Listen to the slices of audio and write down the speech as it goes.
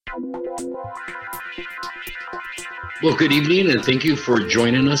Well, good evening, and thank you for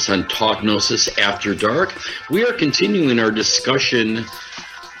joining us on Talk Gnosis After Dark. We are continuing our discussion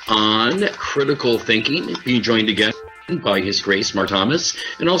on critical thinking, being joined again by His Grace, Mark Thomas,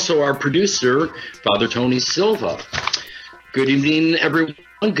 and also our producer, Father Tony Silva. Good evening, everyone.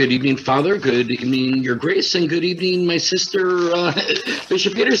 Good evening, Father. Good evening, Your Grace, and good evening, my sister,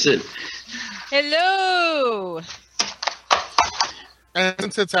 Bishop Peterson. Hello. And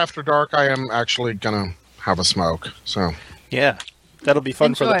since it's after dark, I am actually going to have a smoke. So yeah, that'll be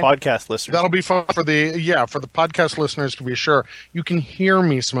fun for the podcast listeners. That'll be fun for the podcast listeners to be sure. You can hear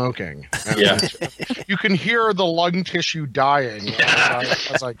me smoking. Yeah. You can hear the lung tissue dying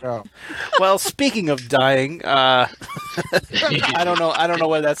as I go. Well, speaking of dying, I don't know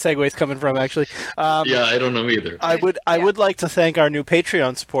where that segue is coming from, actually. Yeah, I don't know either. I would like to thank our new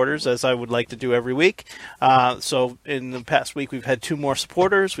Patreon supporters, as I would like to do every week. So in the past week, we've had 2 more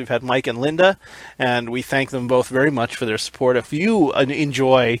supporters. We've had Mike and Linda, and we thank them both very much for their support. If you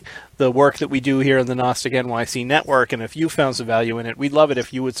enjoy the work that we do here in the Gnostic NYC Network, and if you found some value in it, we'd love it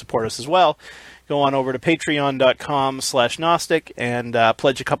if you would support us as well. Go on over to patreon.com/Gnostic and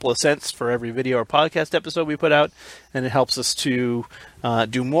pledge a couple of cents for every video or podcast episode we put out, and it helps us to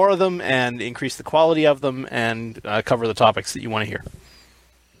do more of them and increase the quality of them and cover the topics that you want to hear.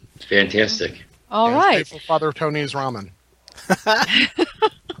 Fantastic. All right. For Father Tony's ramen.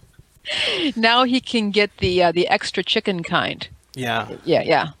 Now he can get the extra chicken kind. Yeah.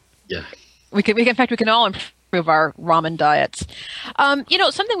 Yeah. We can all improve our ramen diets.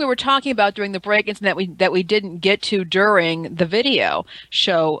 Something we were talking about during the break-ins that we didn't get to during the video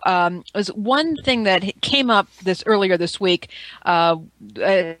show was one thing that came up earlier this week.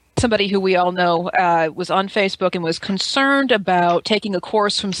 Somebody who we all know was on Facebook and was concerned about taking a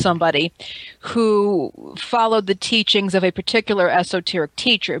course from somebody who followed the teachings of a particular esoteric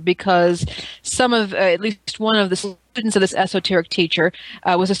teacher, because at least one of the students of this esoteric teacher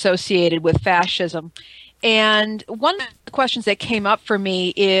was associated with fascism. And one of the questions that came up for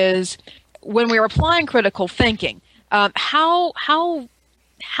me is, when we are applying critical thinking, how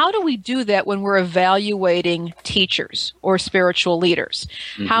do we do that when we're evaluating teachers or spiritual leaders?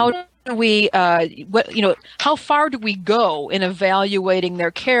 Mm-hmm. How do we, how far do we go in evaluating their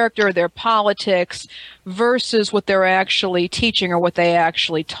character, their politics, versus what they're actually teaching or what they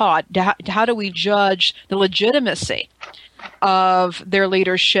actually taught? How do we judge the legitimacy of their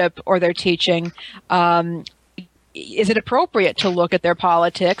leadership or their teaching? Is it appropriate to look at their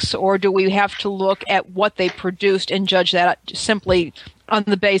politics, or do we have to look at what they produced and judge that simply on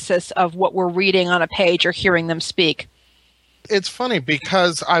the basis of what we're reading on a page or hearing them speak? It's funny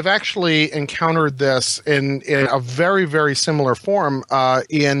because I've actually encountered this in a very, very similar form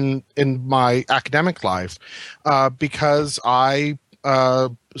in my academic life because I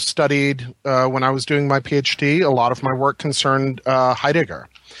studied when I was doing my PhD. A lot of my work concerned Heidegger.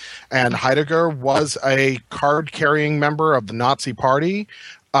 And Heidegger was a card-carrying member of the Nazi Party.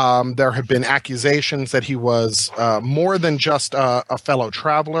 There have been accusations that he was more than just a fellow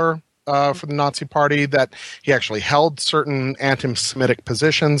traveler for the Nazi Party, that he actually held certain anti-Semitic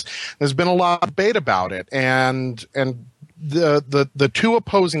positions. There's been a lot of debate about it, and the 2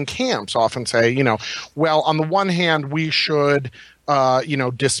 opposing camps often say, well, on the one hand, we should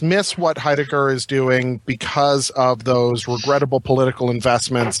dismiss what Heidegger is doing because of those regrettable political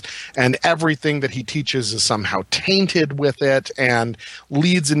investments, and everything that he teaches is somehow tainted with it and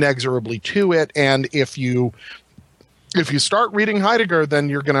leads inexorably to it. And if you start reading Heidegger, then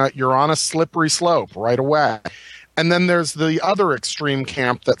you're on a slippery slope right away. And then there's the other extreme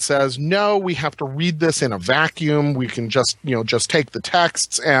camp that says, no, we have to read this in a vacuum. We can just take the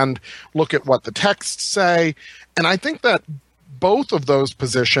texts and look at what the texts say. And I think that both of those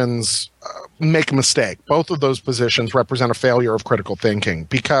positions make a mistake. Both of those positions represent a failure of critical thinking,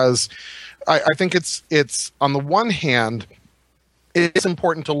 because I think it's on the one hand, it's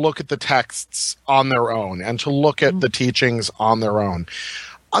important to look at the texts on their own and to look at the teachings on their own.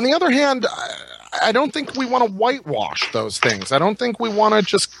 On the other hand, I don't think we want to whitewash those things. I don't think we want to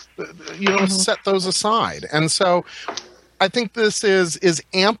just set those aside. And so I think this is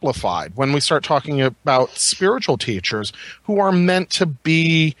amplified when we start talking about spiritual teachers who are meant to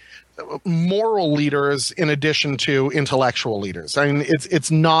be moral leaders in addition to intellectual leaders. I mean, it's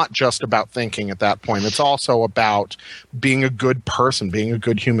not just about thinking at that point. It's also about being a good person, being a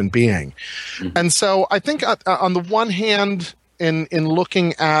good human being. Mm-hmm. And so I think on the one hand, in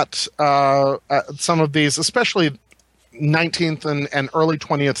looking at some of these, especially 19th and early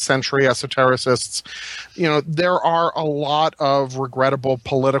 20th century esotericists, there are a lot of regrettable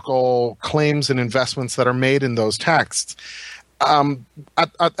political claims and investments that are made in those texts.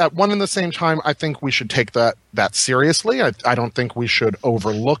 At one and the same time, I think we should take that seriously. I don't think we should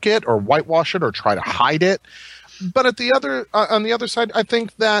overlook it or whitewash it or try to hide it. But on the other side, I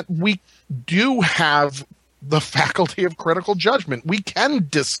think that we do have the faculty of critical judgment. We can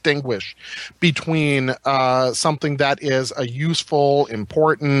distinguish between something that is a useful,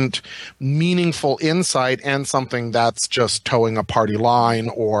 important, meaningful insight and something that's just towing a party line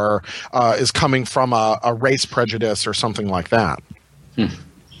or is coming from a race prejudice or something like that. And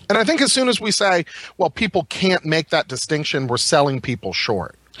I think as soon as we say, well, people can't make that distinction, we're selling people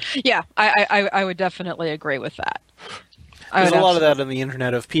short. Yeah, I would definitely agree with that. There's a lot of that on the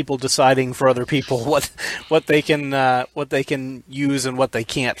internet of people deciding for other people what they can use and what they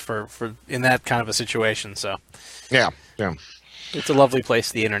can't for in that kind of a situation. So, yeah, it's a lovely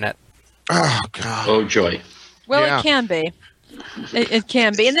place, the internet. Oh God, oh joy. Well, yeah. It can be. It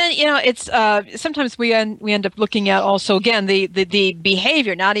can be, and then it's sometimes we end up looking at also again the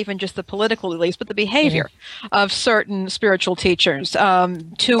behavior, not even just the political beliefs, but the behavior of certain spiritual teachers.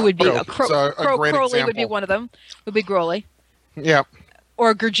 Two would be Crowley would be one of them. Would be Crowley. Yeah.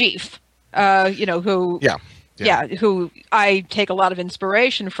 Or Gurdjieff, who. Yeah, who I take a lot of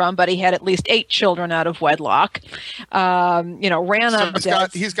inspiration from, but he had at least 8 children out of wedlock. Ran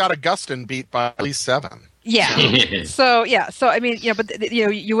up. He's got Augustine beat by at least 7. Yeah. So I mean, but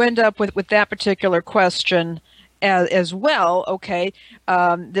you end up with that particular question as well. Okay,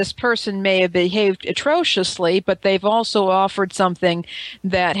 this person may have behaved atrociously, but they've also offered something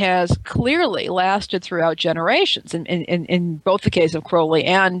that has clearly lasted throughout generations. In both the case of Crowley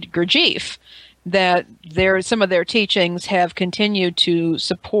and Gurdjieff, that some of their teachings have continued to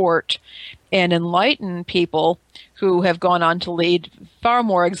support and enlighten people who have gone on to lead far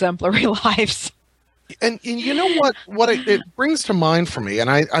more exemplary lives. And you know what it brings to mind for me, and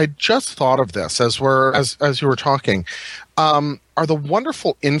I just thought of this as you were talking, are the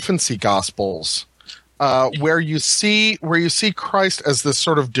wonderful infancy gospels, where you see Christ as this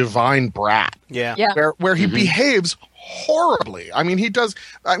sort of divine brat, where he behaves horribly. I mean, he does.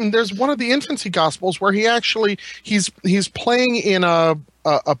 I mean, there's one of the infancy gospels where he's playing in a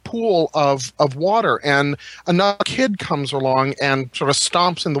pool of water, and another kid comes along and sort of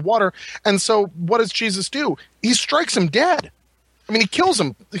stomps in the water. And so what does Jesus do? He strikes him dead. I mean, he kills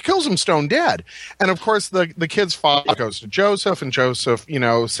him stone dead. And of course the kid's father goes to Joseph, and Joseph,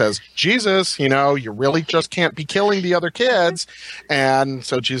 says, Jesus, you really just can't be killing the other kids. And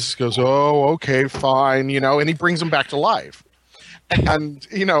so Jesus goes, oh, okay, fine, and he brings him back to life. And,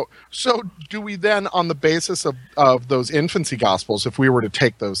 so do we then, on the basis of those infancy gospels, if we were to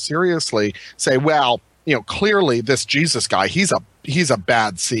take those seriously, say, well, clearly this Jesus guy, he's a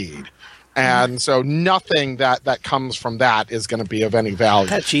bad seed. And so nothing that comes from that is going to be of any value.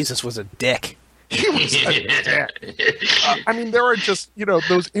 That Jesus was a dick. He was a dick. I mean, there are just,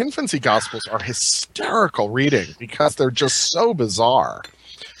 those infancy gospels are hysterical reading because they're just so bizarre.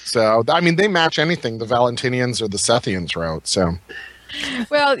 So, I mean, they match anything the Valentinians or the Sethians wrote. So,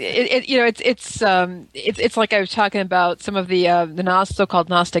 well, it's like I was talking about some of the so-called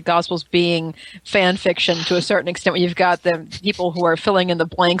Gnostic Gospels being fan fiction to a certain extent, when you've got the people who are filling in the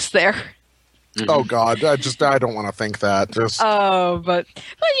blanks there. Oh God, I don't want to think that. But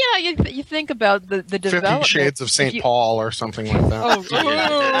you think about the development. 50 Shades of St. Paul or something like that.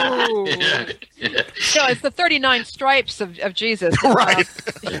 No, it's the 39 stripes of Jesus. Right.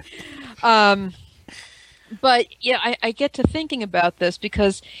 But I get to thinking about this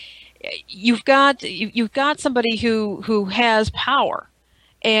because you've got somebody who has power.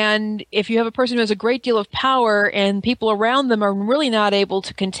 And if you have a person who has a great deal of power and people around them are really not able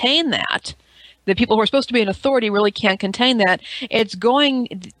to contain that, the people who are supposed to be in authority really can't contain that,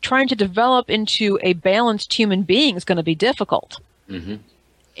 trying to develop into a balanced human being is going to be difficult. Mm-hmm.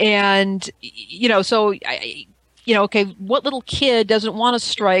 And, okay, what little kid doesn't want to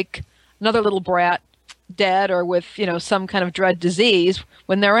strike another little brat dead or with, some kind of dread disease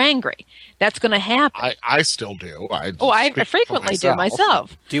when they're angry? That's going to happen. I still do. I frequently do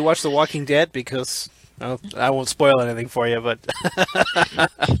myself. Do you watch The Walking Dead? Because I won't spoil anything for you, but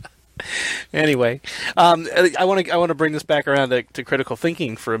anyway, I want to bring this back around to critical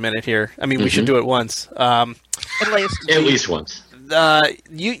thinking for a minute here. I mean, we should do it once, at least once.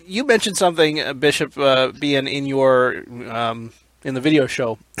 You mentioned something, Bishop, being in your in the video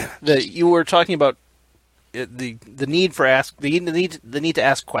show, that you were talking about the need to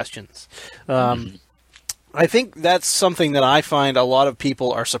ask questions. I think that's something that I find a lot of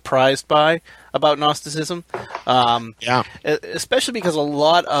people are surprised by about Gnosticism. Especially because a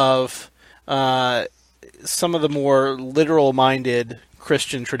lot of some of the more literal-minded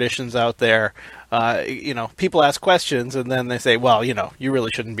Christian traditions out there, people ask questions and then they say, well, you really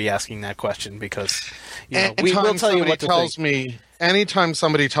shouldn't be asking that question because, we will tell you what to think. Anytime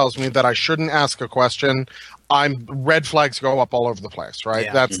somebody tells me that I shouldn't ask a question, red flags go up all over the place, right?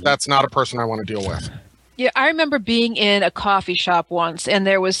 Yeah. That's not a person I want to deal with. Yeah, I remember being in a coffee shop once, and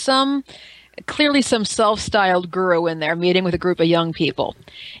there was clearly some self-styled guru in there meeting with a group of young people.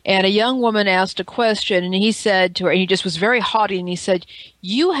 And a young woman asked a question, and he said to her, and he just was very haughty, and he said,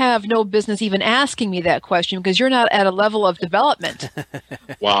 "You have no business even asking me that question because you're not at a level of development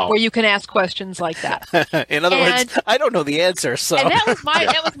wow. where you can ask questions like that." In other words, I don't know the answer. So, and that was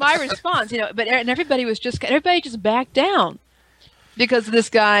my response, But everybody just backed down because of this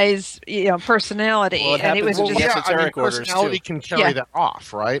guy's personality. Well, and it was just personality can carry that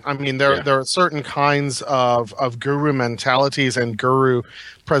off, right? I mean, there are certain kinds of guru mentalities and guru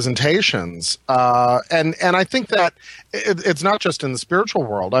presentations, and I think that it's not just in the spiritual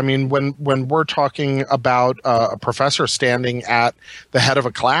world. I mean, when we're talking about a professor standing at the head of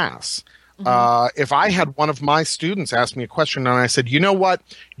a class. If I had one of my students ask me a question and I said, "You know what?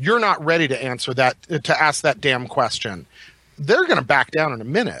 You're not ready to ask that damn question," they're going to back down in a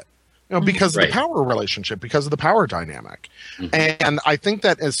minute, because of the power relationship, because of the power dynamic. And I think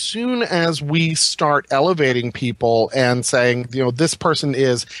that as soon as we start elevating people and saying, this person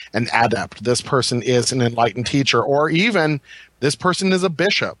is an adept, this person is an enlightened teacher, or even this person is a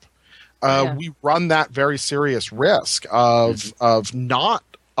bishop, we run that very serious risk of not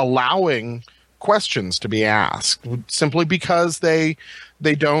allowing questions to be asked simply because they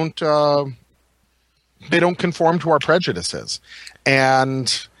don't conform to our prejudices.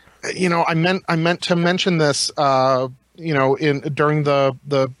 And I meant to mention this during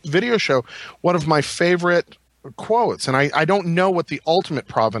the video show. One of my favorite quotes, and I don't know what the ultimate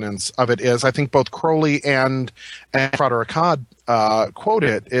provenance of it is. I think both Crowley and Frater Akkad quote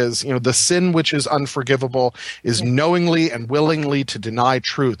it, is, the sin which is unforgivable is knowingly and willingly to deny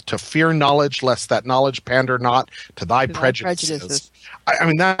truth, to fear knowledge, lest that knowledge pander not to thy prejudices. I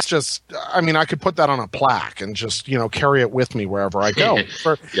mean, that's just, I could put that on a plaque and just, carry it with me wherever I go.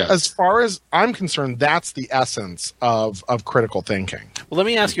 As far as I'm concerned, that's the essence of critical thinking. Well, let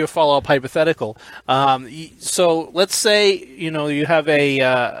me ask you a follow-up hypothetical. So let's say, you have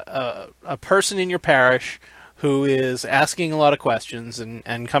a person in your parish who is asking a lot of questions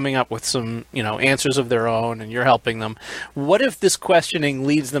and coming up with some, answers of their own, and you're helping them. What if this questioning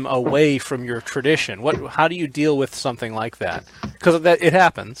leads them away from your tradition? How do you deal with something like that? Because it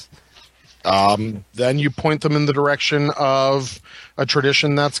happens. Then you point them in the direction of a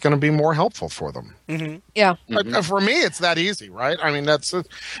tradition that's going to be more helpful for them. Mm-hmm. Yeah. For me, it's that easy, right? I mean, that's, and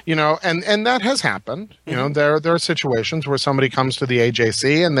that has happened. There are situations where somebody comes to the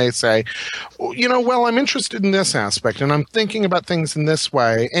AJC and they say, well, I'm interested in this aspect and I'm thinking about things in this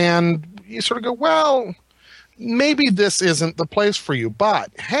way. And you sort of go, well, maybe this isn't the place for you,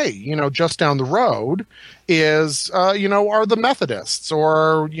 but hey, just down the road is, are the Methodists,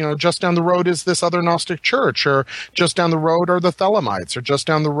 or, just down the road is this other Gnostic church, or just down the road are the Thelemites, or just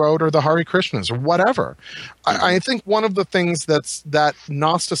down the road are the Hare Krishnas, or whatever. I think one of the things that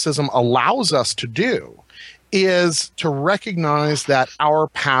Gnosticism allows us to do is to recognize that our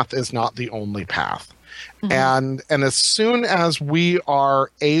path is not the only path. And as soon as we are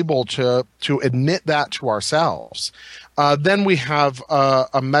able to admit that to ourselves, then we have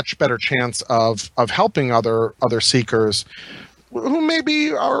a much better chance of helping other seekers who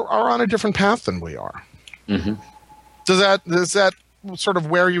maybe are on a different path than we are. Does that sort of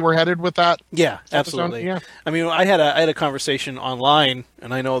where you were headed with that? Yeah, absolutely. Yeah. I mean, I had a conversation online,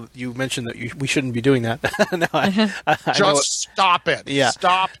 and I know you mentioned that we shouldn't be doing that. No, I stop it. Yeah,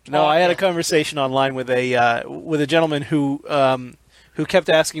 stop. No, I had a conversation online with a gentleman who kept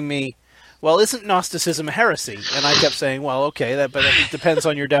asking me, well, isn't Gnosticism a heresy? And I kept saying, well, okay, but it depends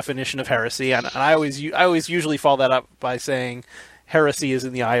on your definition of heresy. And I always usually follow that up by saying heresy is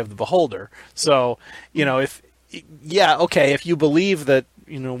in the eye of the beholder. So, if you believe that,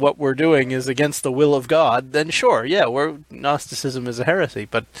 what we're doing is against the will of God, then sure, Gnosticism is a heresy.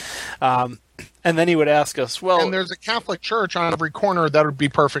 But, and then he would ask us, well... And there's a Catholic church on every corner that would be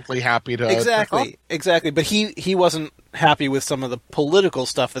perfectly happy to... Exactly. But he wasn't happy with some of the political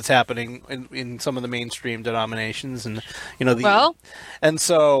stuff that's happening in some of the mainstream denominations. And, and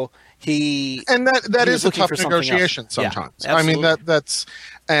so he... And that is a tough negotiation sometimes. Yeah, I mean, that's...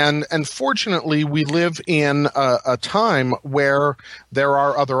 And fortunately, we live in a time where there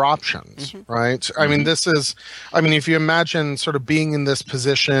are other options, right? I mean, if you imagine sort of being in this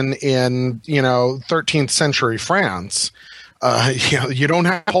position in, 13th century France, you don't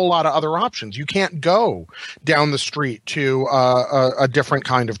have a whole lot of other options. You can't go down the street to a different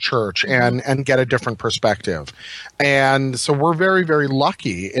kind of church and get a different perspective. And so we're very, very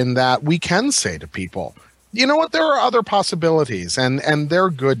lucky in that we can say to people, you know what, there are other possibilities, and they're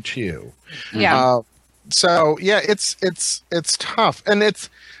good too. Yeah. So yeah, it's tough, and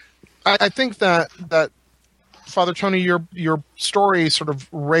I think that Father Tony, your story sort of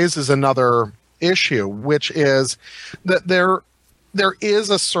raises another issue, which is that there is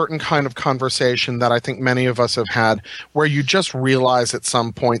a certain kind of conversation that I think many of us have had where you just realize at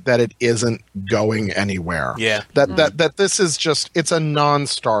some point that it isn't going anywhere. Yeah. That this is just, it's a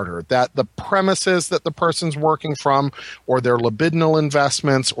non-starter, that the premises that the person's working from, or their libidinal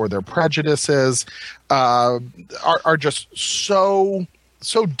investments or their prejudices are just so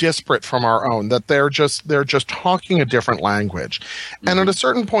disparate from our own that they're just talking a different language. And at a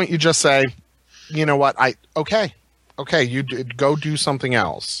certain point you just say, you know what, okay, you go do something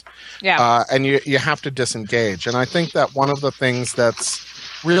else. Yeah. And you have to disengage. And I think that one of the things that's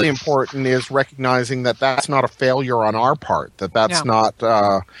really important is recognizing that that's not a failure on our part, that's not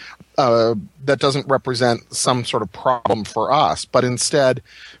that doesn't represent some sort of problem for us, but instead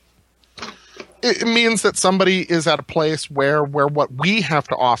it means that somebody is at a place where what we have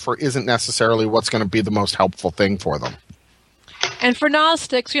to offer isn't necessarily what's going to be the most helpful thing for them. And for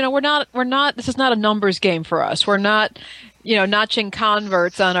Gnostics, we're not, this is not a numbers game for us. We're not, notching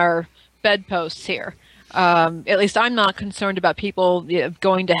converts on our bedposts here. At least I'm not concerned about people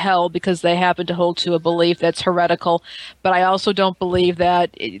going to hell because they happen to hold to a belief that's heretical. But I also don't believe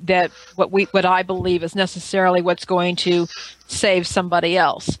that what I believe is necessarily what's going to save somebody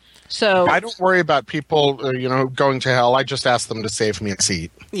else. So I don't worry about people, going to hell. I just ask them to save me a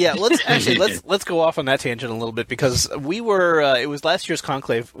seat. Yeah, let's go off on that tangent a little bit, because we were it was last year's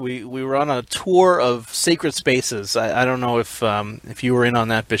conclave. We were on a tour of sacred spaces. I don't know if you were in on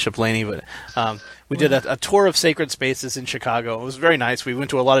that, Bishop Laney, but we did a tour of sacred spaces in Chicago. It was very nice. We went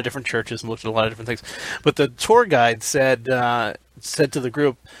to a lot of different churches and looked at a lot of different things. But the tour guide said to the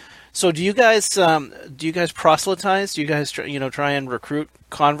group, "So do you guys proselytize? Do you guys try and recruit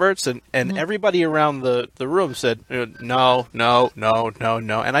converts?" And everybody around the room said no.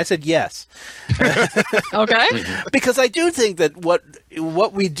 And I said yes. Okay. Because I do think that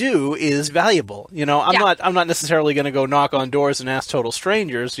what we do is valuable. I'm not necessarily going to go knock on doors and ask total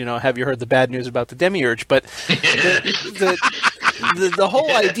strangers, have you heard the bad news about the demiurge? But the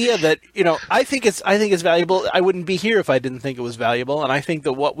whole idea that I think it's valuable. I wouldn't be here if I didn't think it was valuable, and I think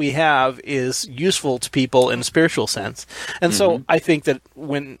that what we have is useful to people in a spiritual sense. And so I think that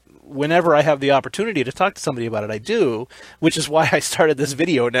whenever I have the opportunity to talk to somebody about it, I do, which is why I started this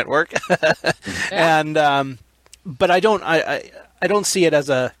video network. And but I don't see it as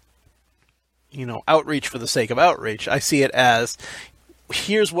a outreach for the sake of outreach. I see it as,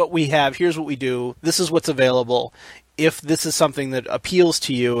 here's what we have, here's what we do, this is what's available. If this is something that appeals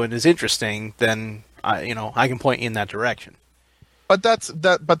to you and is interesting, then I can point you in that direction. But that's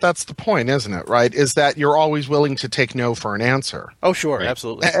the point, isn't it? Right? Is that you're always willing to take no for an answer? Oh, sure, right.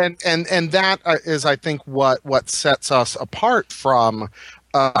 Absolutely. And that is, I think, what sets us apart from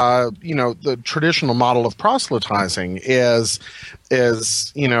the traditional model of proselytizing is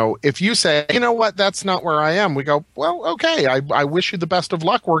if you say, you know what, that's not where I am, we go, well, okay, I wish you the best of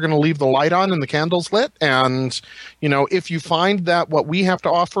luck. We're going to leave the light on and the candles lit. And, if you find that what we have to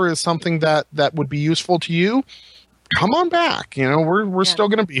offer is something that would be useful to you, come on back. We're still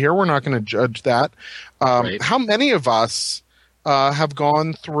going to be here. We're not going to judge that. Right. How many of us have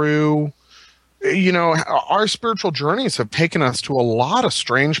gone through, our spiritual journeys have taken us to a lot of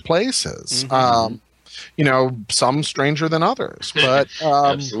strange places. Some stranger than others, but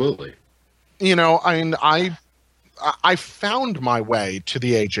absolutely. I found my way to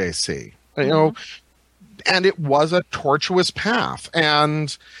the AJC, and it was a tortuous path.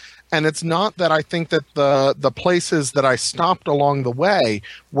 And it's not that I think that the places that I stopped along the way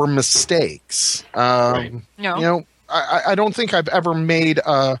were mistakes. Right. No. I don't think I've ever made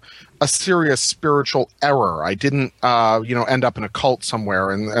a serious spiritual error. I didn't, end up in a cult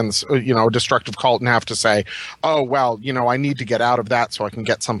somewhere and a destructive cult and have to say, oh, well, I need to get out of that so I can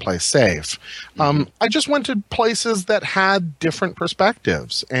get someplace safe. I just went to places that had different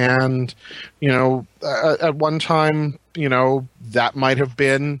perspectives. And, at one time, that might have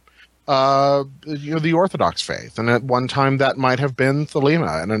been the Orthodox faith, and at one time that might have been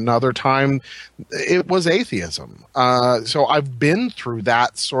Thelema, and another time it was atheism. So I've been through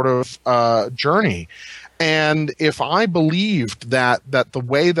that sort of journey, and if I believed that the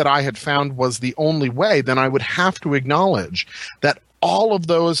way that I had found was the only way, then I would have to acknowledge that all of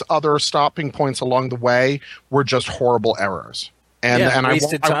those other stopping points along the way were just horrible errors. And I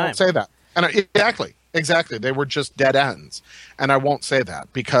won't say that. And exactly. They were just dead ends. And I won't say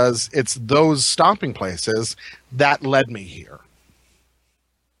that because it's those stopping places that led me here.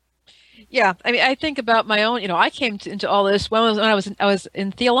 Yeah, I mean, I think about my own. I came into all this when I was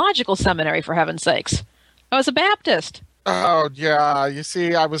in theological seminary. For heaven's sakes, I was a Baptist. Oh yeah, you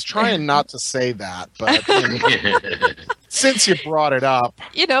see, I was trying not to say that, but since you brought it up,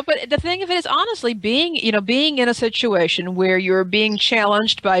 But the thing of it is, honestly, being in a situation where you're being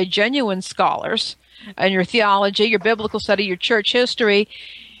challenged by genuine scholars and your theology, your biblical study, your church history,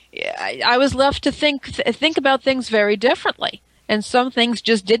 I was left to think about things very differently. And some things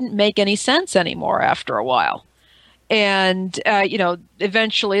just didn't make any sense anymore after a while. And,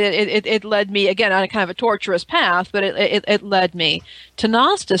 eventually it led me, again, on a kind of a torturous path, but it led me to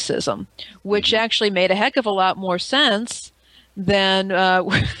Gnosticism, which actually made a heck of a lot more sense than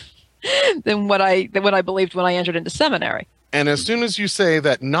what I believed when I entered into seminary. And as soon as you say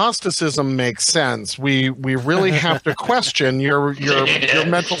that Gnosticism makes sense, we really have to question your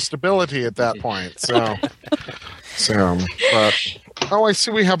mental stability at that point. I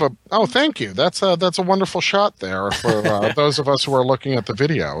see we have thank you. That's a wonderful shot there for those of us who are looking at the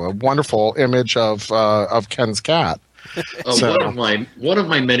video. A wonderful image of Ken's cat. One of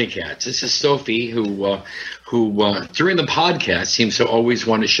my many cats. This is Sophie, who during the podcast seems to always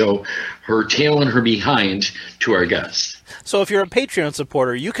want to show her tail and her behind to our guests. So if you're a Patreon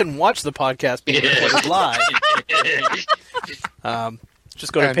supporter, you can watch the podcast being recorded live.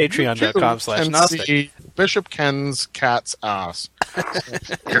 Just go to patreon.com/Gnostic. See Bishop Ken's cat's ass.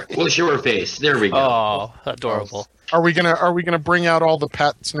 We'll show her face. There we go. Oh, adorable. Are we gonna bring out all the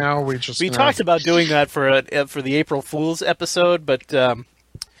pets now? We talked about doing that for the April Fool's episode, but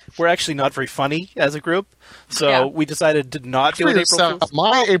we're actually not very funny as a group, so we decided to not do an April Fool's.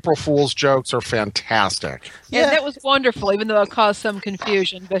 My April Fool's jokes are fantastic. Yeah, that was wonderful, even though it caused some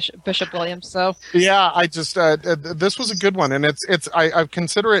confusion, Bishop Williams. So yeah, I just this was a good one, and I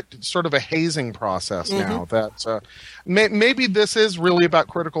consider it sort of a hazing process now. That maybe this is really about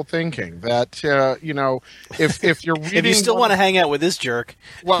critical thinking. That if you're reading, if you still want to hang out with this jerk,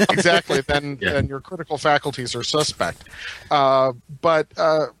 well, exactly, then your critical faculties are suspect. But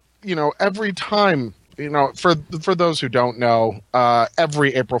every time. For those who don't know,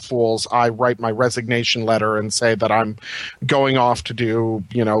 every April Fool's, I write my resignation letter and say that I'm going off to do,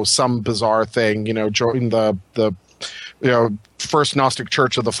 some bizarre thing, join the First Gnostic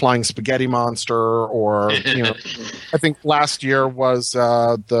Church of the Flying Spaghetti Monster, or, I think last year was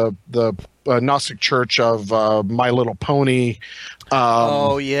the Gnostic Church of My Little Pony.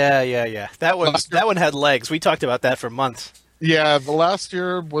 Yeah. That one had legs. We talked about that for months. Yeah, the last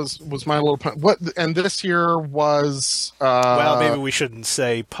year was My Little Pony. And this year was... well, maybe we shouldn't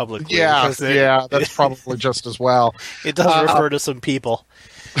say publicly. Yeah, that's probably just as well. It does refer to some people.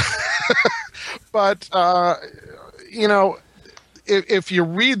 But, if you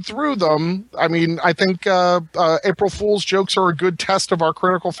read through them, I mean, I think April Fool's jokes are a good test of our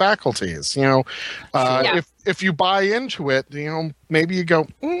critical faculties. If you buy into it, maybe you go,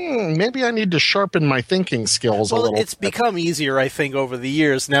 maybe I need to sharpen my thinking skills a little. Well, it's become easier, I think, over the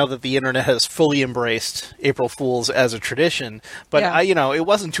years now that the internet has fully embraced April Fools as a tradition. But it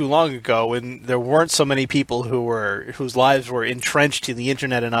wasn't too long ago when there weren't so many people whose lives were entrenched in the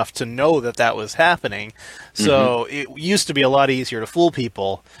internet enough to know that was happening. So it used to be a lot easier to fool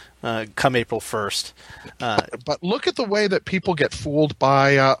people. Come April 1st. But look at the way that people get fooled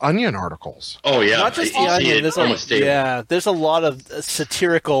by Onion articles. Oh, yeah. Not just the Onion. There's a lot of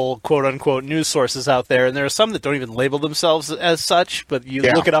satirical, quote-unquote, news sources out there, and there are some that don't even label themselves as such, but you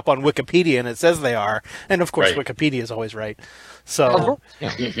look it up on Wikipedia, and it says they are. And, of course, Wikipedia is always right. So...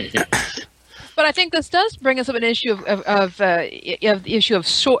 But I think this does bring us up an issue of the issue of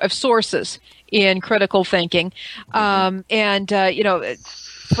sources in critical thinking.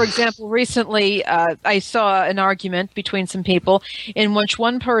 For example, recently I saw an argument between some people in which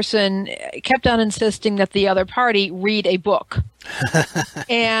one person kept on insisting that the other party read a book.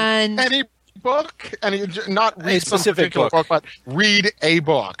 And any book, not read a specific book, but read a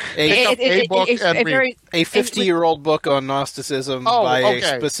book. A 50-year-old book on Gnosticism by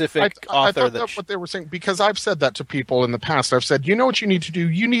a specific author. That's what they were saying, because I've said that to people in the past. I've said, you know what you need to do?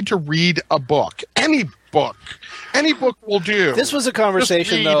 You need to read a book. Any book will do. This was a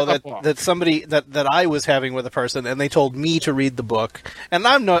conversation, though, that somebody that I was having with a person, and they told me to read the book. And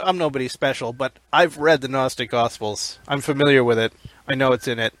I'm nobody special, but I've read the Gnostic Gospels. I'm familiar with it. I know it's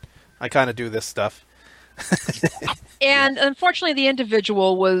in it. I kind of do this stuff. And unfortunately, the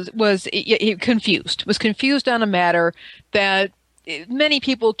individual was confused on a matter that many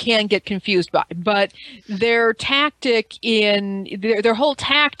people can get confused by, but their tactic their whole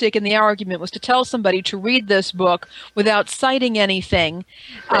tactic in the argument was to tell somebody to read this book without citing anything,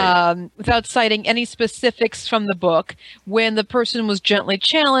 without citing any specifics from the book. When the person was gently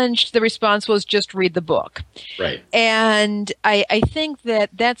challenged, the response was just read the book. Right. And I think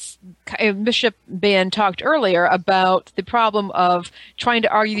that's Bishop Bann talked earlier about the problem of trying to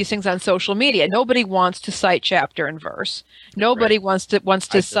argue these things on social media. Nobody wants to cite chapter and verse. Nobody wants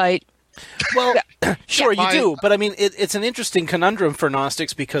to cite. Well, sure, you do, but I mean, it's an interesting conundrum for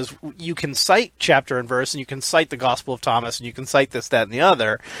Gnostics because you can cite chapter and verse, and you can cite the Gospel of Thomas, and you can cite this, that, and the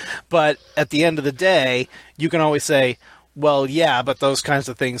other, but at the end of the day, you can always say, well, yeah, but those kinds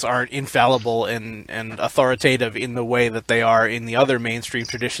of things aren't infallible and authoritative in the way that they are in the other mainstream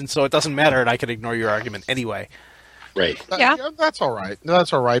traditions, so it doesn't matter, and I can ignore your argument anyway. Right. Yeah. That's all right.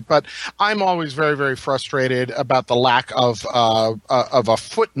 That's all right. But I'm always very, very frustrated about the lack of a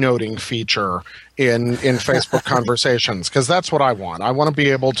footnoting feature in Facebook conversations, because that's what I want. I want to be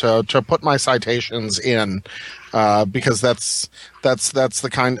able to put my citations in, because that's the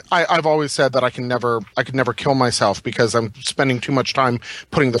kind. I've always said that I could never kill myself because I'm spending too much time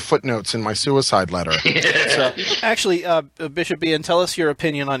putting the footnotes in my suicide letter. So, actually, Bishop Ian, tell us your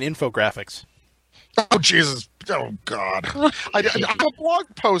opinion on infographics. Oh Jesus! Oh God! I have a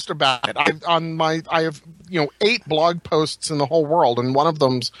blog post about it. I have 8 blog posts in the whole world, and one of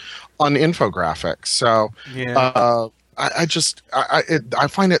them's on infographics. So yeah. I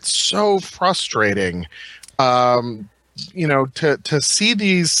find it so frustrating, to see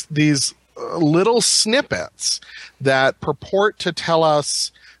these little snippets that purport to tell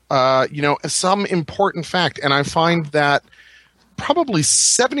us some important fact, and I find that probably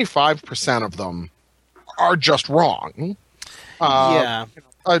 75% of them are just wrong. The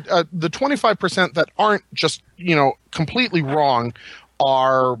 25% that aren't just completely wrong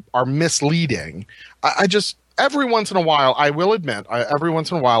are misleading. I just every once in a while, I will admit, every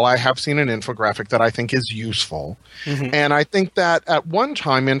once in a while I have seen an infographic that I think is useful. Mm-hmm. And I think that at one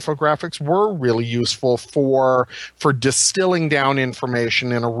time infographics were really useful for distilling down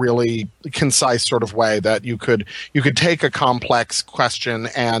information in a really concise sort of way that you could take a complex question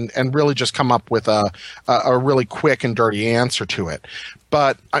and really just come up with a really quick and dirty answer to it.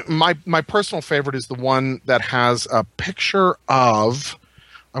 But my personal favorite is the one that has a picture of,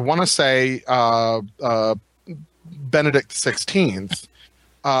 I want to say, Benedict XVI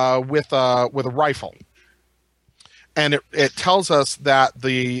with a rifle, and it tells us that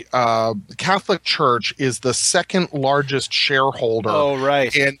the Catholic Church is the second largest shareholder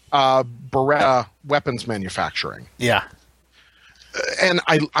in Beretta weapons manufacturing. Yeah, and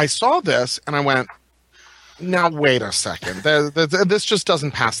I saw this and I went, now wait a second, this just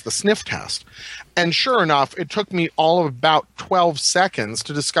doesn't pass the sniff test. And sure enough, it took me all of about 12 seconds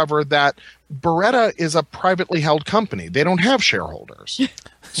to discover that Beretta is a privately held company. They don't have shareholders.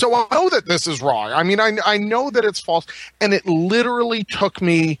 So I know that this is wrong. I mean, I know that it's false. And it literally took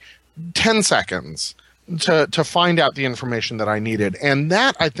me 10 seconds to find out the information that I needed. And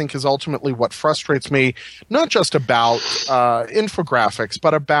that, I think, is ultimately what frustrates me, not just about infographics,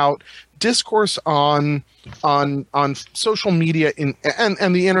 but about discourse on social media and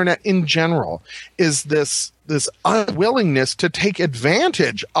the internet in general, is this unwillingness to take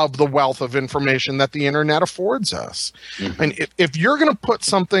advantage of the wealth of information that the internet affords us. Mm-hmm. And if you're going to put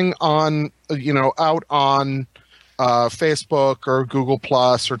something on, out on Facebook or Google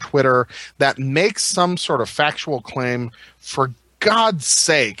Plus or Twitter that makes some sort of factual claim, for God's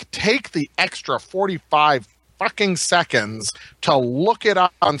sake, take the extra 45 fucking seconds to look it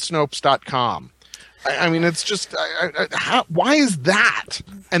up on Snopes.com. I mean, it's just, why is that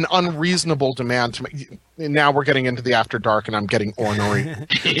an unreasonable demand to make? Now we're getting into the After Dark, and I'm getting ornery.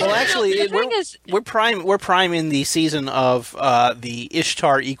 Well, actually, we're prime in the season of the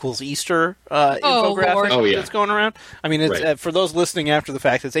Ishtar equals Easter infographic that's going around. I mean, it's for those listening after the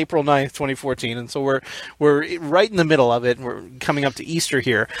fact, it's April 9th, 2014, and so we're right in the middle of it, and we're coming up to Easter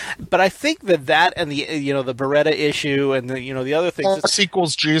here. But I think that and the the Beretta issue and the other things. Horus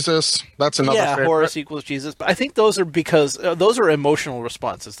equals Jesus. That's another. Yeah, favorite. Horus equals Jesus. But I think those are because those are emotional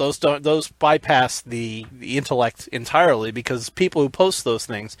responses. Those bypass the intellect entirely, because people who post those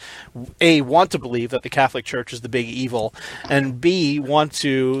things, A, want to believe that the Catholic Church is the big evil, and B, want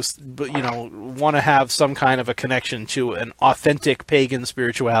to have some kind of a connection to an authentic pagan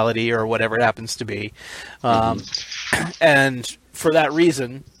spirituality or whatever it happens to be, and for that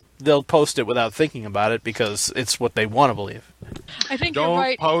reason they'll post it without thinking about it because it's what they want to believe. I think Don't you're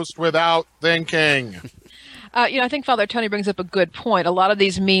right. Post without thinking. I think Father Tony brings up a good point. A lot of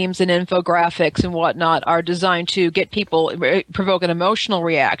these memes and infographics and whatnot are designed to get people, provoke an emotional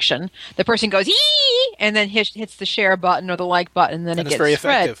reaction. The person goes, "Ee!" and then hits the share button or the like button, and then it gets very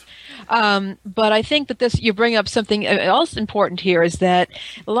spread. effective. But I think that you bring up something else important here is that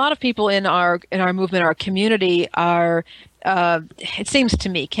a lot of people in our movement, our community, are, it seems to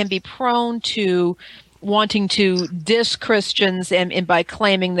me, can be prone to wanting to diss Christians and by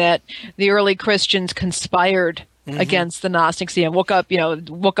claiming that the early Christians conspired against the Gnostics. Woke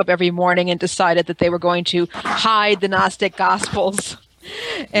up every morning and decided that they were going to hide the Gnostic Gospels.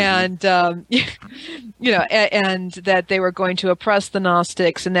 And and that they were going to oppress the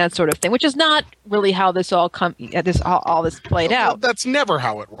Gnostics and that sort of thing, which is not really how this all this played out. That's never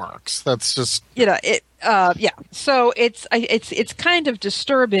how it works. That's just So it's kind of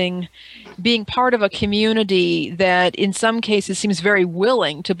disturbing being part of a community that in some cases seems very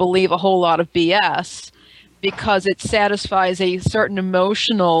willing to believe a whole lot of BS because it satisfies a certain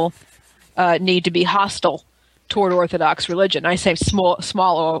emotional need to be hostile toward Orthodox religion. I say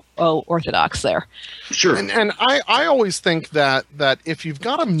small Orthodox there. Sure. And I always think that if you've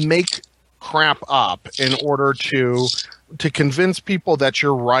got to make crap up in order to convince people that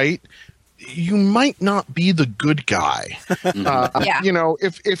you're right, you might not be the good guy.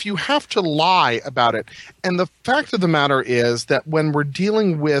 If you have to lie about it. And the fact of the matter is that when we're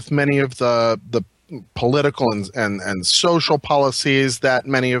dealing with many of the political and social policies that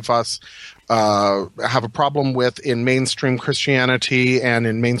many of us have a problem with in mainstream Christianity and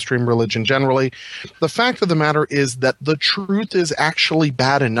in mainstream religion generally, the fact of the matter is that the truth is actually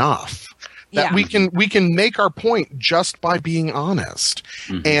bad enough. That we can make our point just by being honest.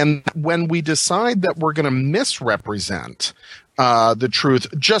 Mm-hmm. And when we decide that we're going to misrepresent the truth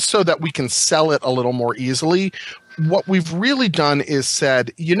just so that we can sell it a little more easily, what we've really done is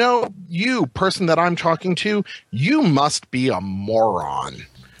said, you person that I'm talking to, you must be a moron.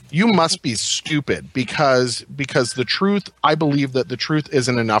 You must be stupid because the truth, I believe that the truth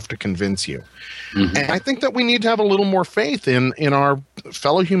isn't enough to convince you. Mm-hmm. And I think that we need to have a little more faith in our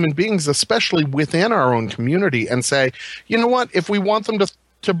fellow human beings, especially within our own community, and say, you know what, if we want them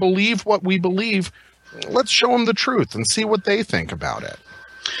to believe what we believe, let's show them the truth and see what they think about it.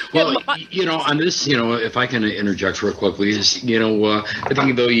 Well, on this, if I can interject real quickly, is, I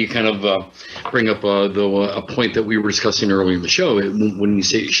think though you kind of bring up a point that we were discussing earlier in the show when you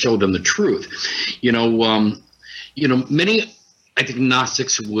say show them the truth, many, I think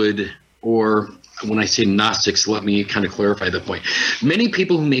Gnostics would, or when I say Gnostics, let me kind of clarify the point. Many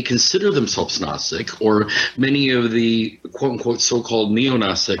people who may consider themselves Gnostic, or many of the quote unquote so-called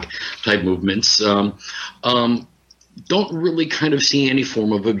neo-Gnostic type movements, don't really kind of see any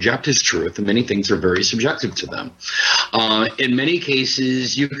form of objective truth, and many things are very subjective to them. In many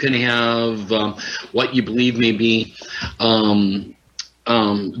cases, you can have what you believe may be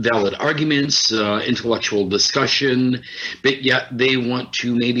valid arguments, intellectual discussion, but yet they want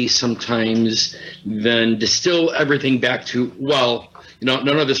to maybe sometimes then distill everything back to, well, none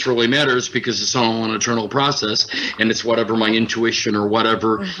of this really matters because it's all an eternal process, and it's whatever my intuition or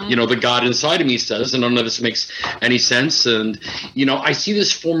whatever, the God inside of me says, and none of this makes any sense. And, I see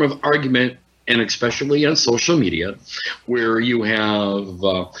this form of argument, and especially on social media, where you have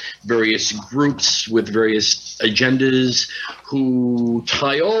various groups with various agendas who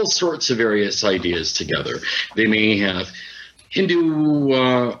tie all sorts of various ideas together. They may have Hindu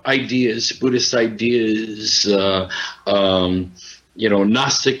ideas, Buddhist ideas,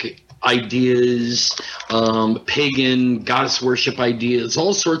 Gnostic ideas, pagan goddess worship ideas,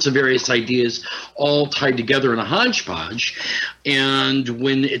 all sorts of various ideas, all tied together in a hodgepodge. And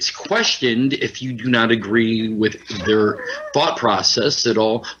when it's questioned, if you do not agree with their thought process, it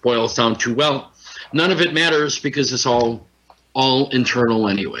all boils down to, well, none of it matters because it's all internal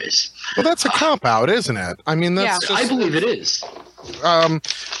anyways. Well, that's a cop-out, isn't it? I mean, I believe it is.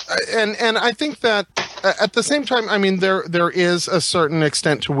 And I think that at the same time, I mean, there is a certain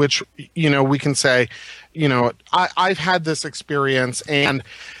extent to which, we can say, I've had this experience and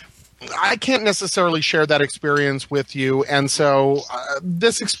I can't necessarily share that experience with you. And so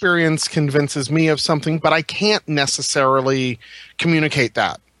this experience convinces me of something, but I can't necessarily communicate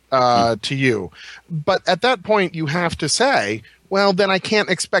that to you. But at that point, you have to say, well, then I can't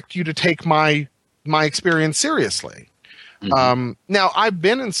expect you to take my experience seriously. Mm-hmm. Now, I've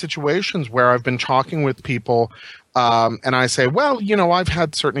been in situations where I've been talking with people and I say, well, I've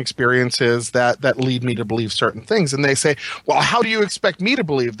had certain experiences that lead me to believe certain things. And they say, well, how do you expect me to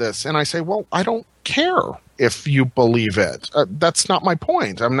believe this? And I say, well, I don't care if you believe it. That's not my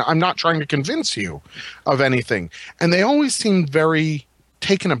point. I'm not trying to convince you of anything. And they always seem very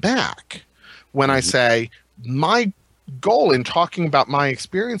taken aback when I say, my goal in talking about my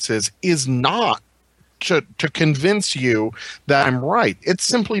experiences is not to convince you that I'm right. It's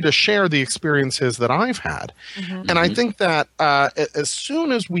simply to share the experiences that I've had. And I think that as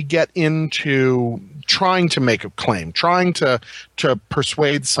soon as we get into trying to make a claim, trying to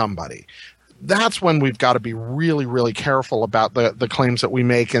persuade somebody, that's when we've got to be really, really careful about the claims that we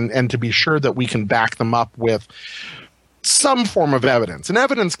make and to be sure that we can back them up with some form of evidence. And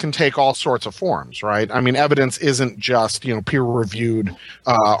evidence can take all sorts of forms, right? I mean, evidence isn't just, peer-reviewed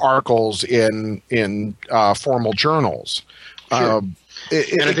articles in formal journals. Sure.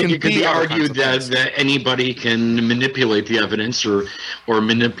 And I think it could be argued that anybody can manipulate the evidence or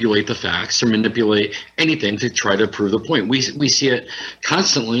manipulate the facts or manipulate anything to try to prove the point. We see it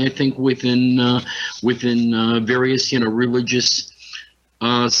constantly, I think, within various religious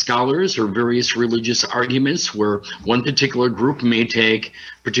scholars or various religious arguments, where one particular group may take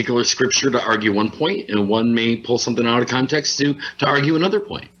particular scripture to argue one point, and one may pull something out of context to argue another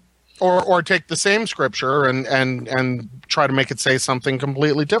point. Or take the same scripture and try to make it say something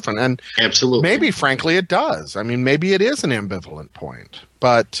completely different. And absolutely, maybe, frankly, it does. I mean, maybe it is an ambivalent point.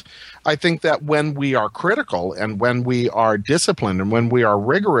 But I think that when we are critical and when we are disciplined and when we are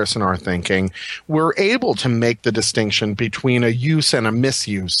rigorous in our thinking, we're able to make the distinction between a use and a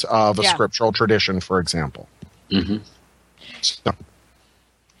misuse of a scriptural tradition, for example. So.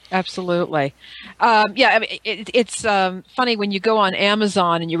 Absolutely. I mean, it's funny when you go on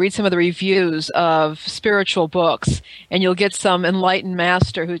Amazon and you read some of the reviews of spiritual books, and you'll get some enlightened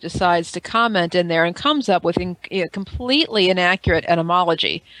master who decides to comment in there and comes up with completely inaccurate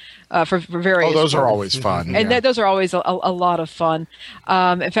etymology for various those words. are always fun. And those are always a lot of fun.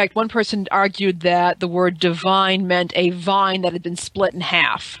 In fact, one person argued that the word divine meant a vine that had been split in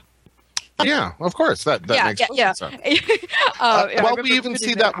half. Yeah, of course. That makes sense. Well, we even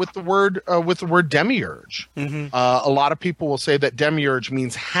see that with the word demiurge. A lot of people will say that demiurge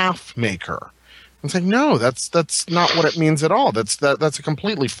means half maker. It's like, no, that's not what it means at all. That's a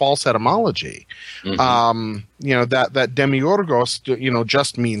completely false etymology. That demiurgos,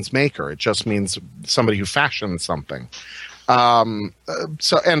 just means maker. It just means somebody who fashions something. And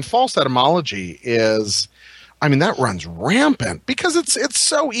false etymology is, I mean, that runs rampant because it's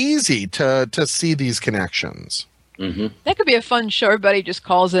so easy to see these connections. That could be a fun show. Everybody just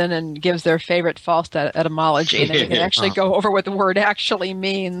calls in and gives their favorite false etymology, and then you can actually go over what the word actually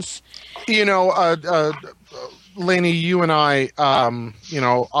means. Lainey, you and I,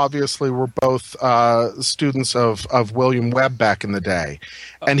 obviously were both students of William Webb back in the day,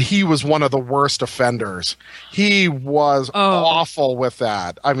 and he was one of the worst offenders. He was awful with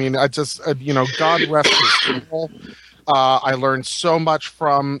that. I mean, I just, God rest his soul. I learned so much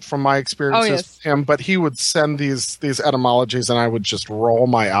from my experiences with him, but he would send these etymologies, and I would just roll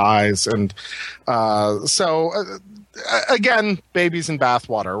my eyes. And again, babies in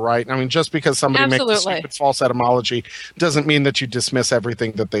bathwater, right? I mean, just because somebody makes a stupid false etymology doesn't mean that you dismiss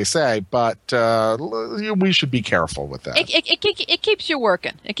everything that they say, but we should be careful with that. It keeps you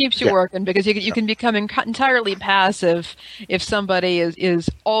working. It keeps you working because you can become entirely passive if somebody is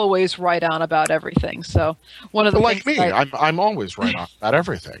always right on about everything. So one of the things I'm always right on about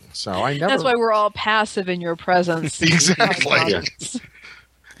everything. So I never. That's why we're all passive in your presence. Exactly.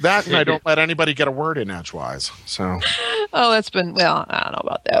 That, and I don't let anybody get a word in edgewise. So, that's been, I don't know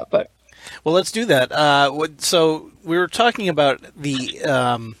about that, but well, let's do that. So we were talking about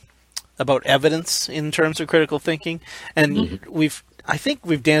about evidence in terms of critical thinking, and I think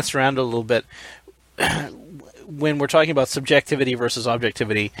we've danced around a little bit when we're talking about subjectivity versus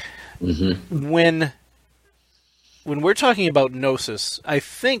objectivity. When we're talking about gnosis,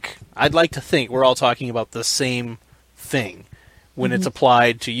 I'd like to think we're all talking about the same thing. When it's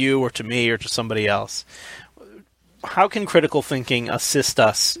applied to you or to me or to somebody else. How can critical thinking assist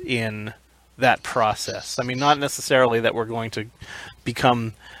us in that process? I mean, not necessarily that we're going to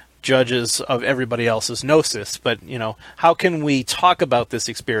become judges of everybody else's gnosis, but, how can we talk about this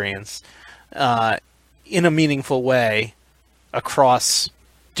experience in a meaningful way across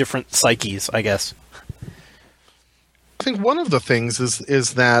different psyches, I guess? I think one of the things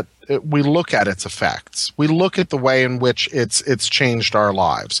is that we look at its effects. We look at the way in which it's changed our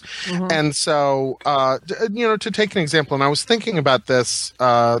lives. And so, to take an example, and I was thinking about this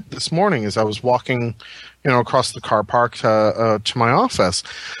this morning as I was walking, across the car park to my office.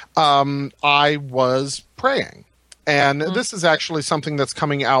 I was praying. And this is actually something that's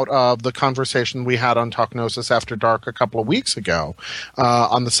coming out of the conversation we had on Talk Gnosis After Dark a couple of weeks ago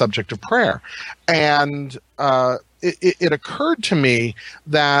on the subject of prayer. And it occurred to me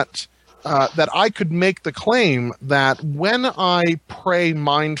that that I could make the claim that when I pray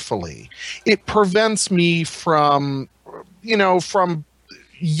mindfully, it prevents me from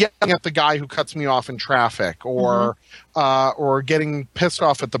yelling at the guy who cuts me off in traffic, or getting pissed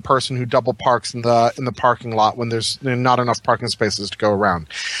off at the person who double parks in the parking lot when there's not enough parking spaces to go around.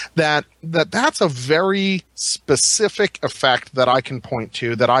 That's a very specific effect that I can point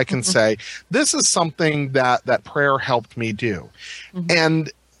to, that I can say, this is something that prayer helped me do.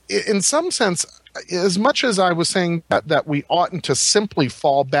 And in some sense, as much as I was saying that we oughtn't to simply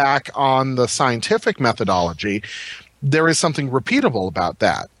fall back on the scientific methodology, there is something repeatable about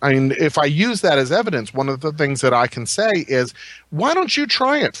that. I mean, if I use that as evidence, one of the things that I can say is, why don't you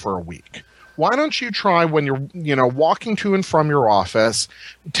try it for a week? Why don't you try when you're, walking to and from your office,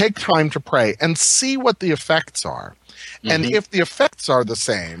 take time to pray and see what the effects are. And if the effects are the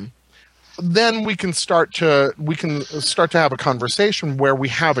same, then we can start to have a conversation where we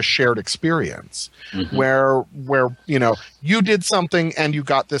have a shared experience, where you did something and you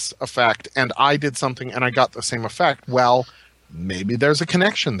got this effect, and I did something and I got the same effect. Well, maybe there's a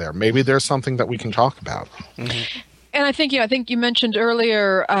connection there. Maybe there's something that we can talk about. And I think you mentioned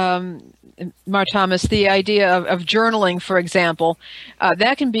earlier, Mark Thomas, the idea of journaling, for example.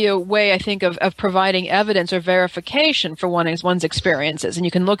 That can be a way, I think, of providing evidence or verification for one's experiences. And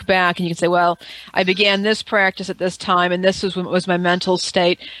you can look back and you can say, well, I began this practice at this time, and this was my mental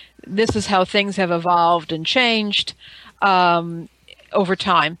state. This is how things have evolved and changed over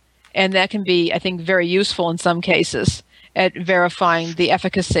time. And that can be, I think, very useful in some cases at verifying the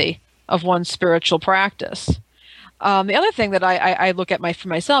efficacy of one's spiritual practice. The other thing that I look at for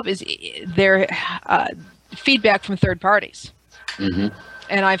myself is their feedback from third parties.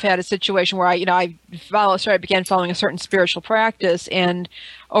 And I've had a situation where I began following a certain spiritual practice, and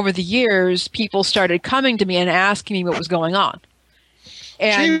over the years, people started coming to me and asking me what was going on.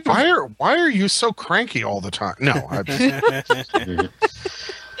 And gee, why are you so cranky all the time? No,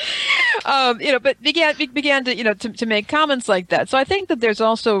 but began to make comments like that. So I think that there's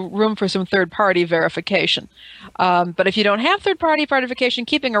also room for some third-party verification. But if you don't have third-party verification,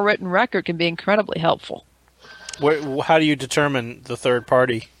 keeping a written record can be incredibly helpful. How do you determine the third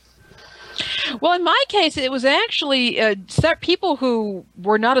party? Well, in my case, it was actually people who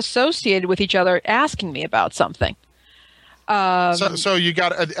were not associated with each other asking me about something. So you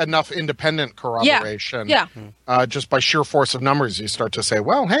got enough independent corroboration. Yeah. Just by sheer force of numbers, you start to say,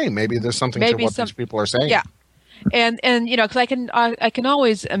 well, hey, maybe there's something to what these people are saying. Yeah. And because I can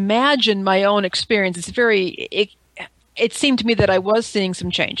always imagine my own experience. It seemed to me that I was seeing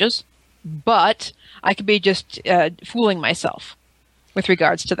some changes, but I could be just fooling myself with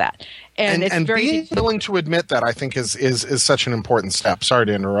regards to that. And it's very being willing to admit that, I think, is such an important step. Sorry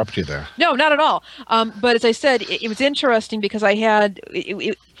to interrupt you there. No, not at all. But as I said, it was interesting because there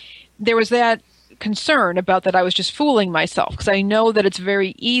was that concern about that I was just fooling myself, because I know that it's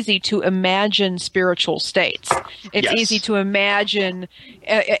very easy to imagine spiritual states. It's easy to imagine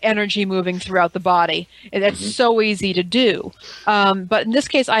energy moving throughout the body. And that's so easy to do. But in this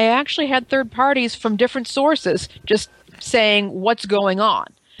case, I actually had third parties from different sources just saying what's going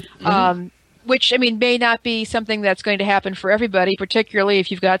on. Which, may not be something that's going to happen for everybody, particularly if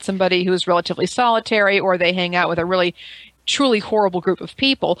you've got somebody who's relatively solitary or they hang out with a really truly horrible group of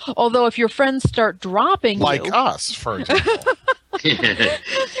people. Although if your friends start dropping like us, for example.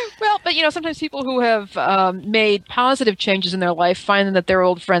 Well, but sometimes people who have made positive changes in their life find that their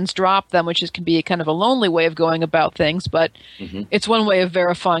old friends drop them, which can be kind of a lonely way of going about things, but it's one way of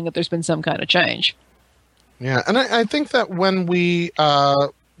verifying that there's been some kind of change. Yeah, and I think that when we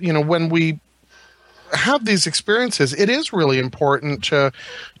have these experiences, it is really important to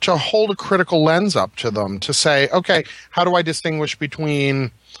hold a critical lens up to them, to say, okay, how do I distinguish between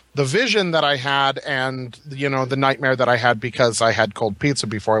the vision that I had and the nightmare that I had because I had cold pizza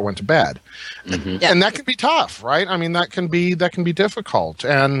before I went to bed? And that can be tough, right? That can be difficult.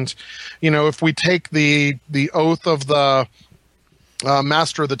 And if we take the oath of the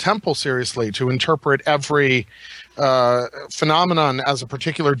Master of the Temple seriously, to interpret every phenomenon as a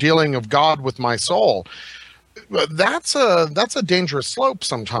particular dealing of God with my soul, that's a dangerous slope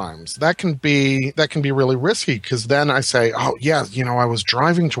sometimes. That can be really risky, because then I say, oh yeah, I was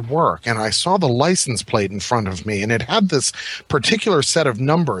driving to work and I saw the license plate in front of me and it had this particular set of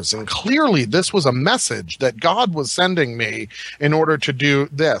numbers, and clearly this was a message that God was sending me in order to do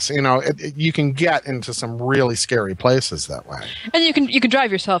this. You can get into some really scary places that way, and you can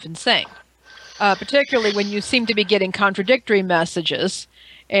drive yourself insane, particularly when you seem to be getting contradictory messages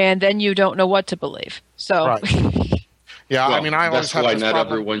and then you don't know what to believe. So, right. Yeah, well, I mean, I always have that's why this not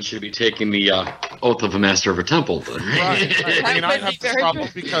problem. everyone should be taking the oath of a master of a temple. Right. I mean, I have this problem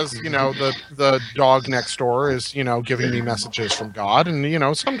because the dog next door is giving me messages from God,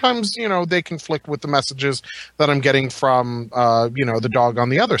 and sometimes they conflict with the messages that I'm getting from the dog on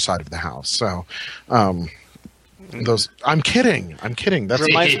the other side of the house. So, those I'm kidding. That's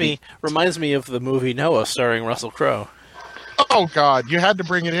reminds me of the movie Noah starring Russell Crowe. Oh God, you had to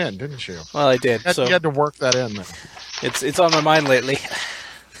bring it in, didn't you? Well, I did. You had to work that in. It's on my mind lately.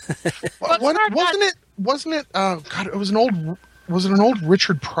 Wasn't it? God, it was an old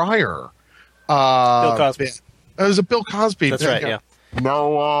Richard Pryor. Bill Cosby. It was a Bill Cosby. That's right. Yeah.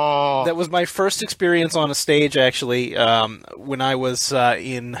 No. That was my first experience on a stage. Actually, when I was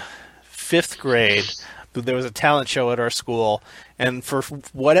in 5th grade, there was a talent show at our school, and for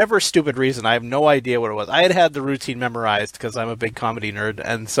whatever stupid reason, I have no idea what it was. I had the routine memorized because I'm a big comedy nerd,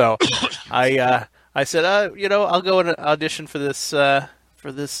 and so I said, I'll go and audition for this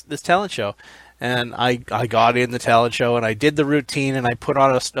talent show, and I got in the talent show, and I did the routine, and I put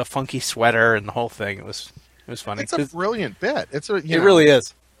on a funky sweater and the whole thing. It was funny. It's a brilliant bit. It really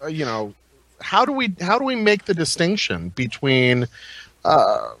is. How do we make the distinction between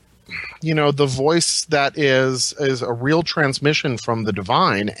the voice that is a real transmission from the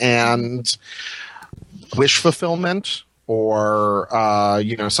divine and wish fulfillment, or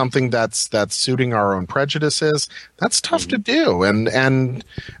something that's suiting our own prejudices? That's tough to do, and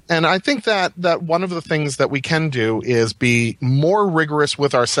I think that one of the things that we can do is be more rigorous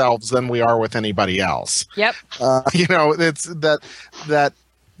with ourselves than we are with anybody else. Yep. It's that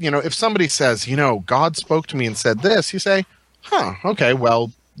if somebody says, God spoke to me and said this, you say, okay,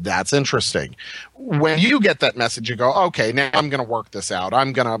 well, that's interesting. When you get that message, you go, okay, now I'm going to work this out.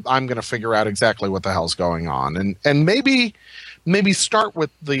 I'm going to figure out exactly what the hell's going on. And maybe start with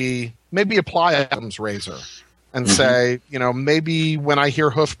maybe apply Adam's razor and say, maybe when I hear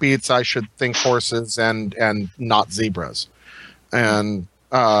hoofbeats, I should think horses and not zebras. And,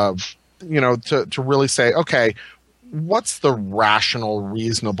 to really say, okay, what's the rational,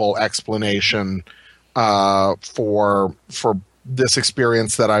 reasonable explanation for this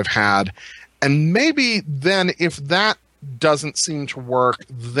experience that I've had? And maybe then, if that doesn't seem to work,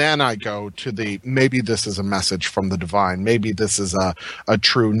 then I go to maybe this is a message from the divine. Maybe this is a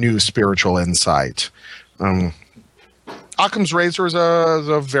true new spiritual insight. Occam's razor is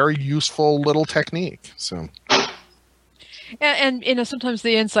a very useful little technique. So. And sometimes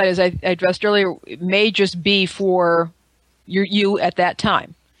the insight, as I addressed earlier, may just be for you at that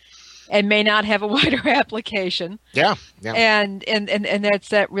time, and may not have a wider application. Yeah. And that's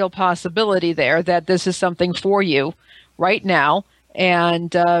that real possibility there, that this is something for you right now,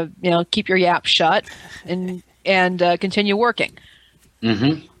 and keep your yap shut and continue working.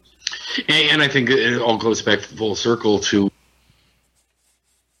 Mm-hmm. And I think it all goes back full circle to.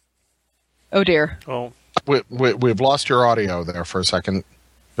 Oh dear. Oh, we've lost your audio there for a second,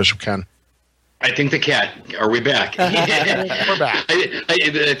 Bishop Ken. I think the cat. Are we back? We're back.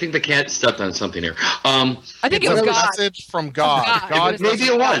 I think the cat stepped on something here. I think it was a God. message from God. God. Maybe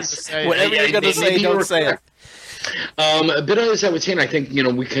it was. Whatever you're going to say, don't say it. A bit as I was saying, I think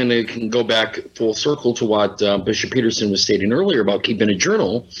we kind of can go back full circle to what Bishop Peterson was stating earlier about keeping a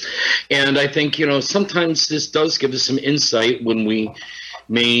journal, and I think sometimes this does give us some insight when we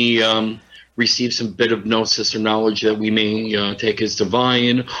may receive some bit of gnosis or knowledge that we may take as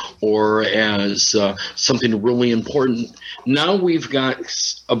divine or as something really important. Now we've got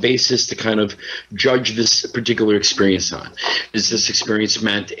a basis to kind of judge this particular experience on. Is this experience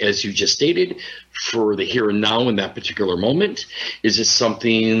meant, as you just stated, for the here and now in that particular moment? Is it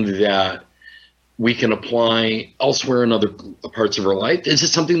something that we can apply elsewhere in other parts of our life? Is it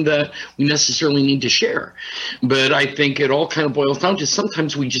something that we necessarily need to share? But I think it all kind of boils down to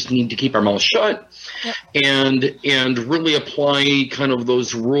sometimes we just need to keep our mouth shut. Yep. and really apply kind of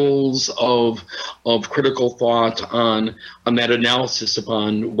those rules of critical thought on that analysis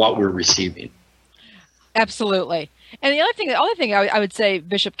upon what we're receiving. Absolutely. And the other thing I would say,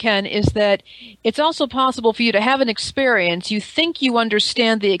 Bishop Ken, is that it's also possible for you to have an experience. You think you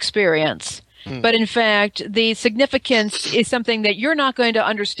understand the experience, but in fact, the significance is something that you're not going to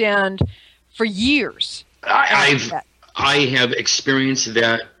understand for years. I have experienced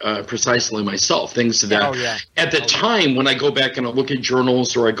that precisely myself. Things that at the time when I go back and I look at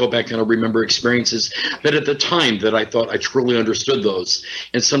journals or I go back and I remember experiences that at the time that I thought I truly understood those,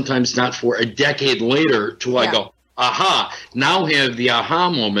 and sometimes not for a decade later till I go, aha, now have the aha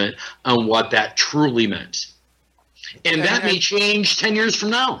moment on what that truly meant. And that may change 10 years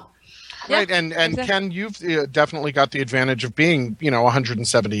from now. Right, and exactly. Ken, you've definitely got the advantage of being,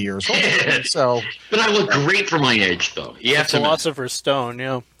 170 years old. So, but I look great for my age, though. Yeah, Philosopher's Stone,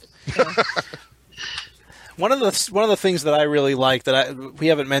 yeah. One of the things that I really like we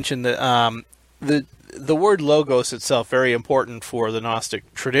haven't mentioned that the word logos itself, very important for the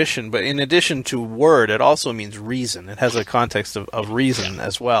Gnostic tradition, but in addition to word, it also means reason. It has a context of reason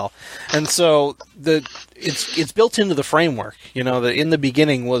as well. And so it's built into the framework, that in the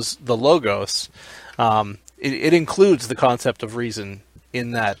beginning was the logos. It includes the concept of reason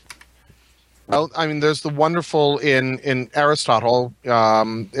in that. Well, I mean, there's the wonderful in Aristotle.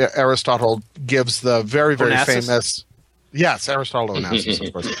 Aristotle gives the very, very famous... Yes, Aristotle Onassis,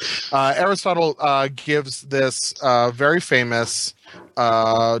 of course. Aristotle gives this very famous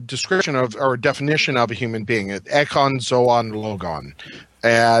description or definition of a human being, ekon, zoon, logon.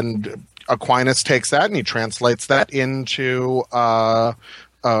 And Aquinas takes that and he translates that into Latin,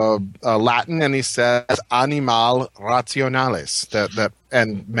 and he says animal rationalis,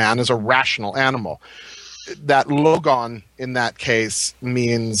 and man is a rational animal. That logon in that case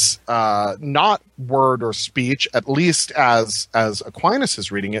means not word or speech, at least as Aquinas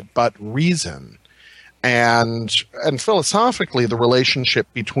is reading it, but reason. And philosophically, the relationship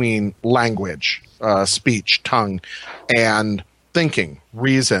between language, speech, tongue, and thinking,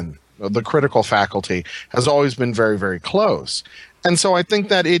 reason, the critical faculty, has always been very, very close. And so I think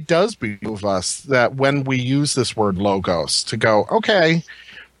that it does behoove us that when we use this word logos to go, okay,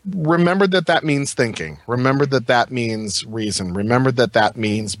 remember that means thinking. Remember that means reason. Remember that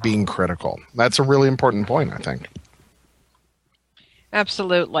means being critical. That's a really important point, I think.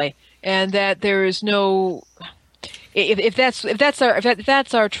 Absolutely. And that there is no... If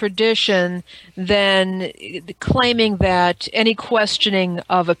that's our tradition, then claiming that any questioning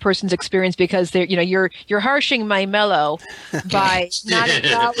of a person's experience because you're harshing my mellow by not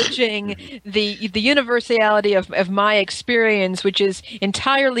acknowledging the universality of my experience, which is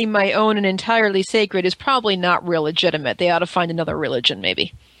entirely my own and entirely sacred, is probably not real legitimate. They ought to find another religion,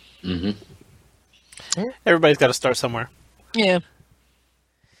 maybe. Mm-hmm. Everybody's got to start somewhere. Yeah.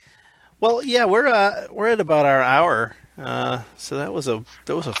 Well, yeah, we're at about our hour, so that was a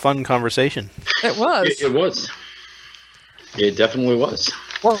fun conversation. It was. It was. It definitely was.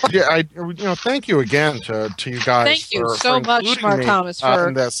 Well, yeah, thank you again to you guys. Thank you so much, Mark Thomas,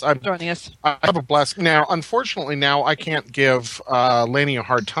 for joining us. I have a blast. Now, unfortunately, I can't give Lainey a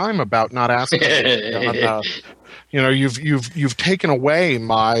hard time about not asking. You've taken away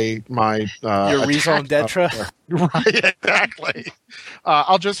my your raison d'etre. Right, exactly.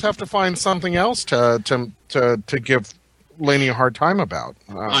 I'll just have to find something else to give Lainey a hard time about.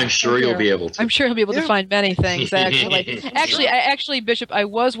 I'm sure you'll be able to. I'm sure he'll be able to find many things. Actually, Bishop, I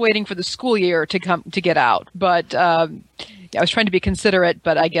was waiting for the school year to get out, but I was trying to be considerate.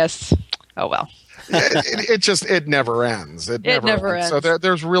 But I guess, oh well. It never ends. It never ends. So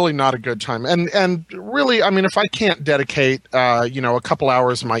there's really not a good time. And really, I mean, if I can't dedicate a couple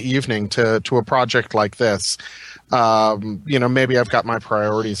hours of my evening to a project like this, maybe I've got my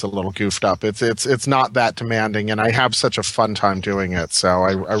priorities a little goofed up. It's not that demanding, and I have such a fun time doing it. So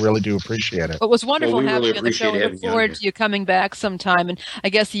I really do appreciate it. It was wonderful having you on the show. I look forward to you coming back sometime. And I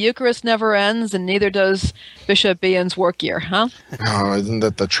guess the Eucharist never ends, and neither does Bishop Ian's work year, huh? Oh, isn't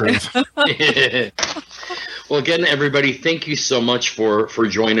that the truth? Well, again, everybody, thank you so much for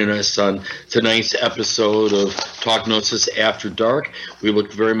joining us on tonight's episode of Talk Gnosis After Dark. We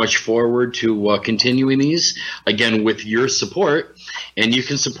look very much forward to continuing these, again, with your support. And you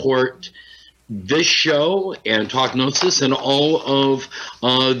can support this show and Talk Gnosis and all of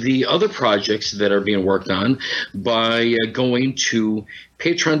the other projects that are being worked on by going to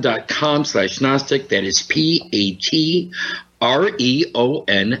patreon.com/Gnostic. That is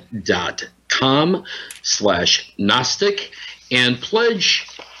patreon.com/Gnostic, and pledge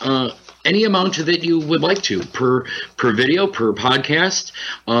any amount that you would like to per video, per podcast,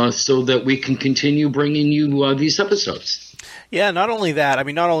 so that we can continue bringing you these episodes. Yeah, not only that, I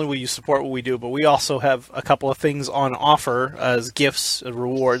mean, not only will you support what we do, but we also have a couple of things on offer as gifts,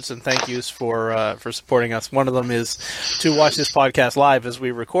 rewards, and thank yous for supporting us. One of them is to watch this podcast live as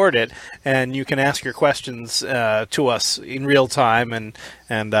we record it, and you can ask your questions to us in real time, and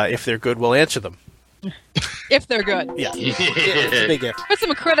if they're good, we'll answer them. If they're good. Yeah. It's a big if. Put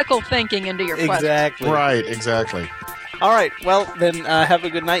some critical thinking into your questions. Exactly. Right, exactly. All right, well, then have a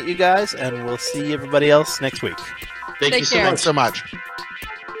good night, you guys, and we'll see everybody else next week. Thank you so much.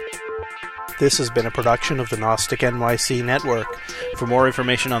 This has been a production of the Gnostic NYC Network. For more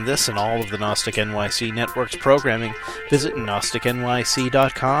information on this and all of the Gnostic NYC Network's programming, visit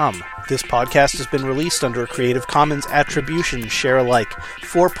GnosticNYC.com. This podcast has been released under a Creative Commons Attribution Share Alike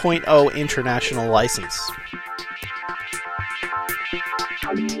 4.0 International License.